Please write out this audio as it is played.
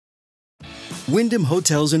Wyndham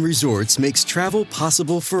Hotels and Resorts makes travel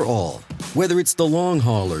possible for all. Whether it's the long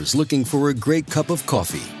haulers looking for a great cup of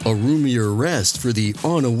coffee, a roomier rest for the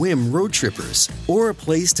on-a-whim road trippers, or a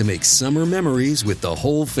place to make summer memories with the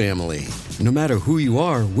whole family. No matter who you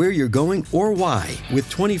are, where you're going, or why, with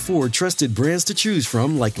 24 trusted brands to choose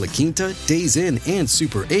from like La Quinta, Days Inn, and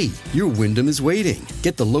Super 8, your Wyndham is waiting.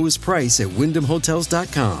 Get the lowest price at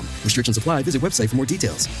wyndhamhotels.com. Restrictions apply. Visit website for more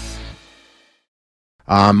details.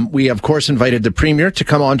 We, of course, invited the Premier to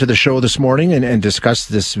come on to the show this morning and discuss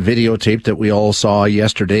this videotape that we all saw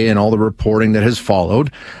yesterday and all the reporting that has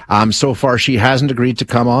followed. So far, she hasn't agreed to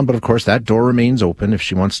come on, but of course, that door remains open. If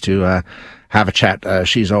she wants to have a chat,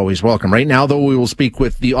 she's always welcome. Right now, though, we will speak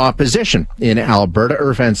with the opposition in Alberta.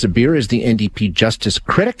 Irfan Sabir is the NDP Justice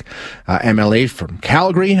Critic, MLA from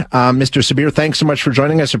Calgary. Mr. Sabir, thanks so much for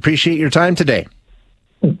joining us. Appreciate your time today.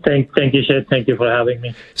 Thank you, Shed. Thank you for having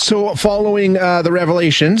me. So following the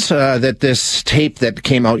revelations that this tape that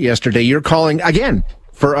came out yesterday, you're calling, again,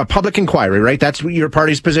 for a public inquiry, right? That's your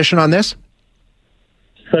party's position on this?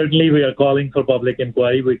 Certainly, we are calling for public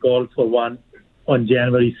inquiry. We called for one on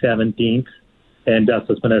January 17th, and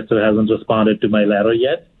Justice Minister hasn't responded to my letter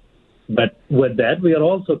yet. But with that, we are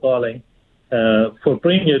also calling for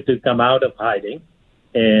Premier to come out of hiding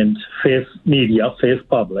and face media, face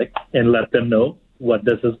public, and let them know what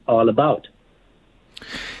this is all about.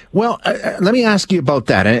 Well, let me ask you about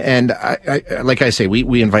that. And I, like I say,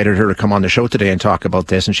 we invited her to come on the show today and talk about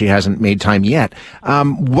this, and she hasn't made time yet.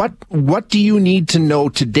 What do you need to know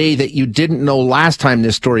today that you didn't know last time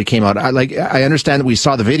this story came out? I understand that we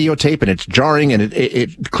saw the videotape and it's jarring and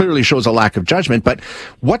it clearly shows a lack of judgment, but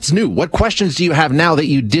what's new? What questions do you have now that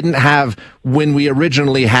you didn't have when we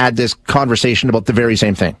originally had this conversation about the very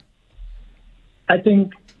same thing? I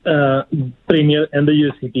think Premier and the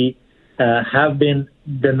UCP have been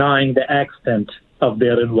denying the extent of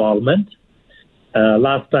their involvement.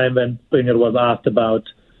 Last time when Premier was asked about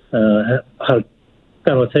her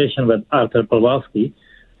conversation with Arthur Pawlowski,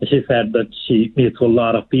 she said that she meets a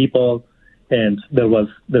lot of people and there was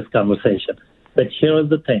this conversation. But here is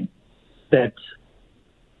the thing, that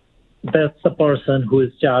that's the person who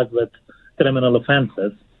is charged with criminal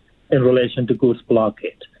offenses in relation to Coutts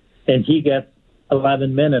blockade. And he gets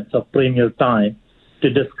 11 minutes of Premier time to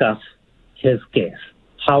discuss his case.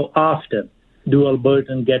 How often do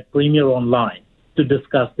Albertans get Premier online to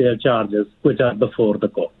discuss their charges, which are before the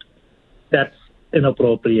court? That's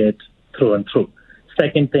inappropriate through and through.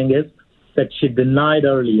 Second thing is that she denied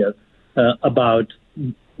earlier about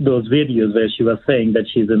those videos where she was saying that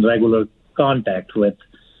she's in regular contact with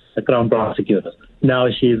the Crown prosecutors. Now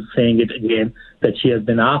she's saying it again, that she has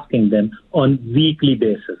been asking them on weekly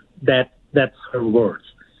basis. That's her words.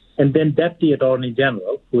 And then Deputy Attorney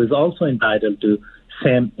General, who is also entitled to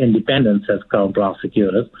same independence as Crown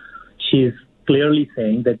prosecutors, she's clearly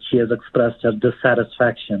saying that she has expressed her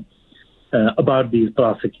dissatisfaction about these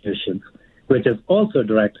prosecutions, which is also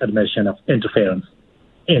direct admission of interference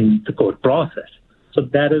in the court process. So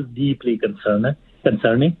that is deeply concerning,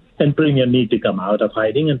 and Premier need to come out of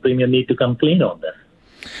hiding, and Premier need to come clean on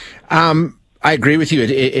this. I agree with you.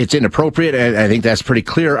 It's inappropriate. I think that's pretty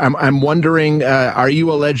clear. I'm wondering, are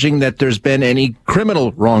you alleging that there's been any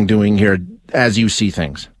criminal wrongdoing here as you see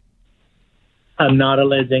things? I'm not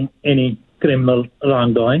alleging any criminal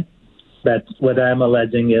wrongdoing. But what I'm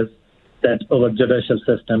alleging is that our judicial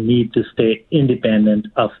system needs to stay independent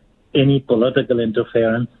of any political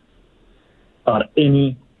interference or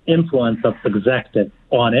any influence of the executive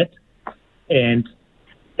on it. And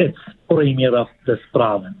it's Premier of this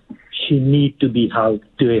province. She needs to be held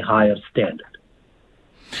to a higher standard.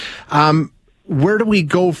 Where do we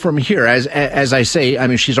go from here? As I say, I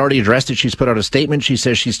mean, she's already addressed it. She's put out a statement. She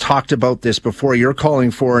says she's talked about this before. You're calling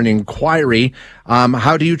for an inquiry.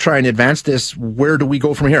 How do you try and advance this? Where do we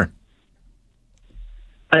go from here?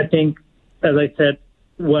 I think, as I said,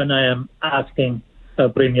 when I am asking a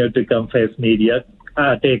Premier to come face media,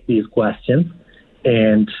 take these questions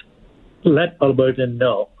and let Albertans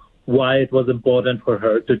know why it was important for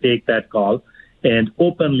her to take that call and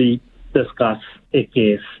openly discuss a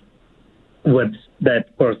case with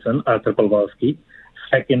that person, Arthur Pawlowski.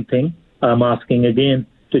 Second thing, I'm asking again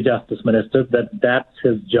to Justice Minister that that's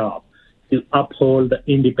his job, to uphold the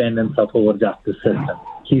independence of our justice system.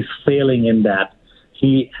 He's failing in that.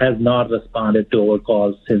 He has not responded to our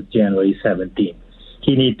calls since January 17th.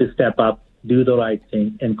 He needs to step up, do the right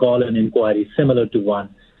thing, and call an inquiry similar to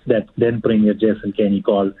one that then Premier Jason Kenney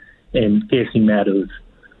called in Casey Maddo's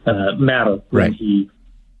matter when he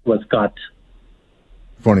was caught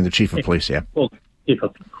phoning the chief of police, yeah.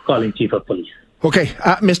 Calling chief of police. Okay.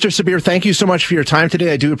 Mr. Sabir, thank you so much for your time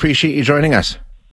today. I do appreciate you joining us.